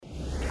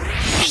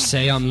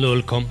se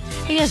jagħmlulkom.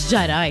 Hija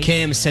x'ġara.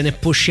 Kemm se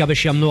nippuxja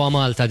biex jagħmluha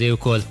Malta di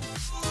wkoll.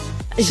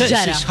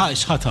 X'ġara.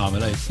 X'ħadd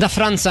tagħmel hej? Da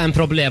Franza hemm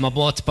problema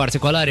b'mod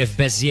partikolari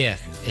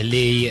f'Beziers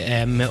li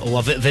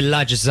huwa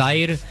villaġġ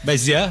żgħir.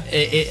 Beżje?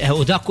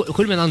 U da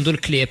kull min għandu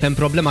l-klieb hemm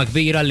problema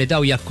kbira li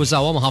daw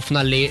jakkużawhom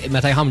ħafna li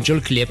meta jħamġu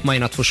l-klieb ma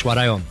jnatfux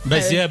warahom.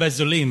 Beżje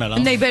beżżulin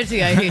mela. Nejber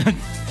tiegħi.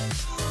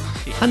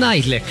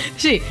 Ħanajdlek.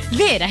 Xi,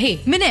 vera hi,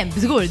 minn hemm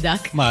żgur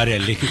dak.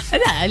 Marelli.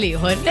 La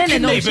liħor,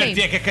 Nejber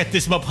tiegħek qed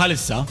tisma'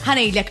 bħalissa.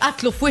 Ħanejlek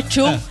qatlu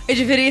f'wiċċu,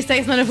 jiġifieri jista'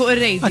 jisma' fuq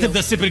ir-radio.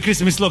 Tibda ssib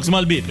il-Christmas logs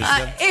mal-bib.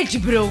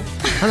 Iġbru.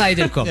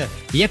 Ħanajdilkom.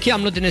 Jekk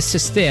jagħmlu din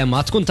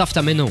is-sistema tkun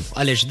tafta minnu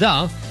għaliex da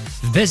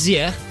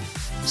f'Beziers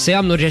se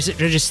jagħmlu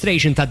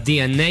registration ta'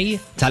 DNA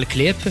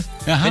tal-klieb.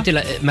 Inti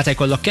meta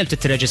jkollok kelb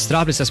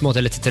titreġistra bl-istess mod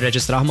li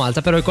titreġistra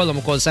Malta, però jkollhom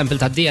ukoll sample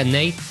ta'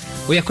 DNA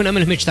u jekk hemm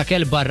il-ħmiġ ta'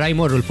 kelb barra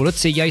jmorru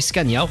l-pulizija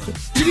jiskenjaw.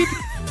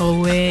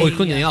 U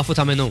jkunu jafu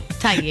ta' minnu.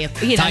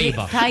 Tajjeb.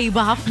 Tajba.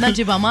 Tajba ħafna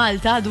ġiba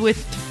Malta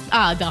dwit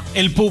għada.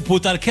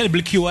 Il-pupu tal-kelb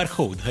il-QR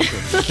code.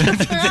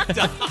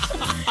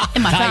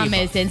 Imma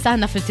tagħmel sens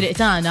aħna fit-triq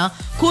tagħna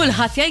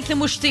kulħadd jgħid li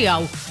mhux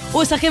tiegħu.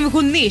 U sakemm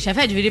ikun niexa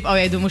feġri jibqgħu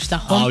jgħidu mhux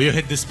tagħhom. You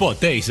hit the spot,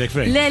 tejsek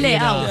friend. Le,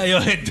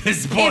 You hit the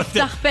spot.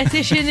 Iftaħ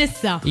petition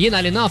issa.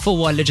 Jiena li nafu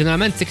huwa li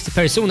ġeneralment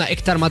persuna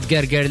iktar ma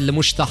tgerger li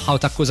mhux tagħha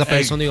u takkuża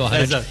persuni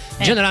oħra.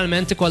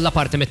 Ġeneralment ikollha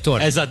parti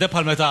mit-tort. Eżatt,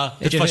 bħal meta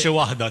titfa' xi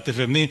waħda,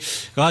 tifhimni?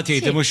 Ħadd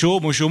jgħid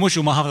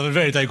mhux ma ħafna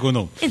fil-verità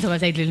jkunu. Intom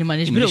ma tgħidli li ma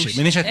niġbrux.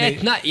 Minix qed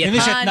ngħidlek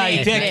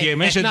jien,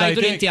 minix qed ngħidu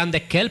ngħidlek. inti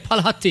għandek kelb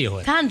bħal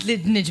ħaddieħor. Tant li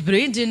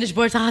niġbru jiġi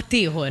niġbor ta'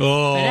 ħaddieħor.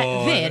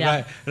 Vera.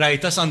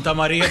 Rajta Santa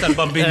Maria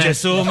tal-Bambin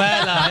Ġesu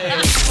mela.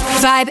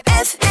 Vibe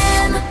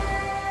FM.